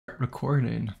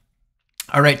recording.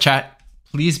 All right, chat,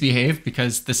 please behave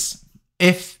because this,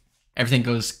 if everything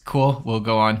goes cool, we'll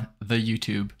go on the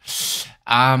YouTube.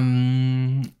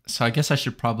 So I guess I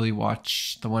should probably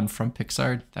watch the one from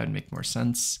Pixar. That would make more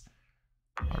sense.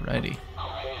 Alrighty.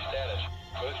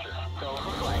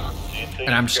 And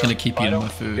I'm just gonna keep eating my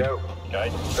food.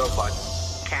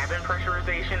 Cabin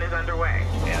pressurization is underway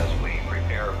as we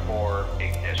prepare for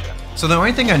ignition. So the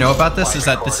only thing I know about this is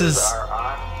that this is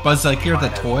Buzz Lightyear, the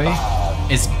toy,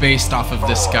 is based off of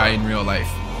this guy in real life.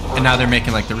 And now they're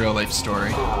making like the real life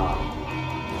story.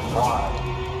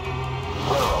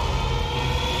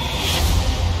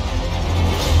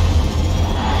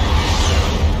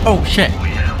 Oh shit.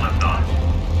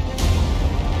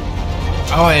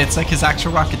 Oh, it's like his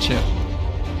actual rocket ship.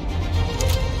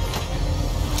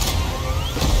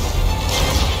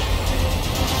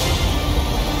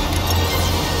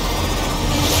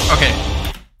 Okay,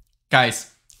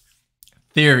 guys,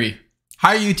 theory.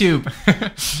 Hi, YouTube.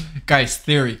 Guys,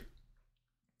 theory.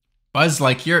 Buzz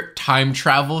Lightyear time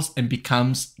travels and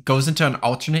goes into an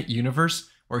alternate universe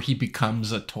where he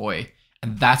becomes a toy.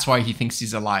 And that's why he thinks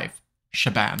he's alive.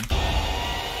 Shabam.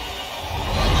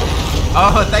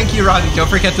 Oh, thank you, Rodney. Don't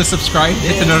forget to subscribe,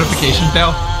 hit the notification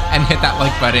bell, and hit that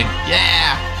like button.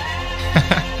 Yeah!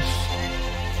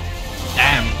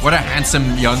 Damn, what a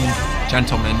handsome young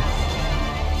gentleman.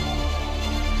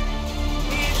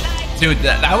 Dude,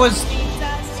 that was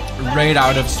right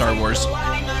out of Star Wars.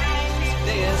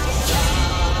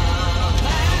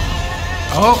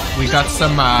 Oh, we got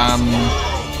some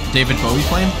David Bowie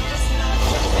playing.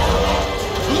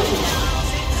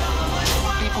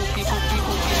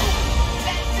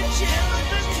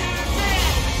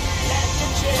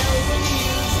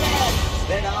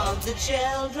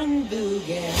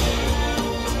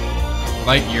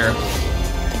 Lightyear.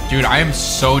 Dude, I am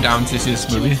so down to see this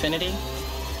movie. Infinity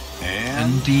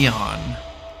and beyond.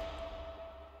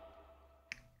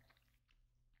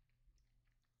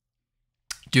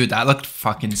 Dude, that looked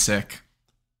fucking sick.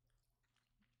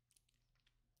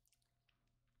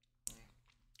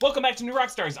 Welcome back to New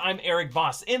Rockstars. I'm Eric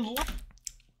Voss.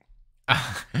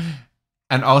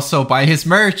 And also buy his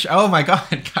merch. Oh my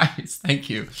god, guys, thank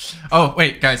you. Oh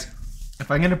wait, guys, if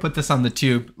I'm gonna put this on the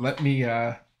tube, let me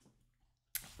at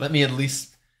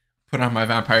least put on my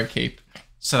vampire cape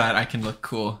so that I can look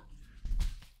cool.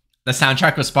 The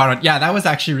soundtrack was spot on. Yeah, that was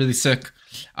actually really sick.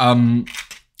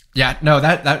 Yeah, no,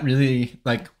 that really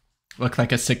like looked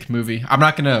like a sick movie. I'm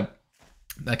not gonna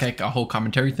like a whole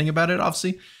commentary thing about it,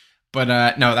 obviously,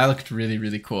 but no, that looked really,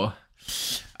 really cool.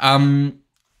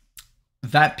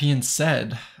 That being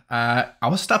said, I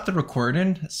will stop the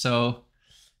recording. So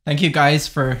thank you guys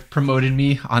for promoting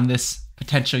me on this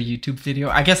potential YouTube video.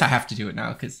 I guess I have to do it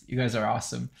now because you guys are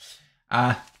awesome.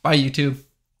 Bye, YouTube.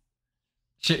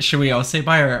 Should we all say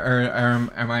bye, or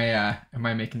am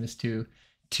I making this too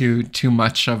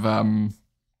much of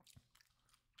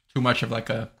like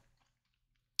a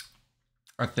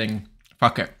thing?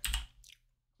 Fuck it.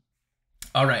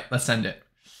 All right, let's end it.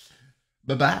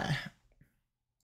 Bye bye.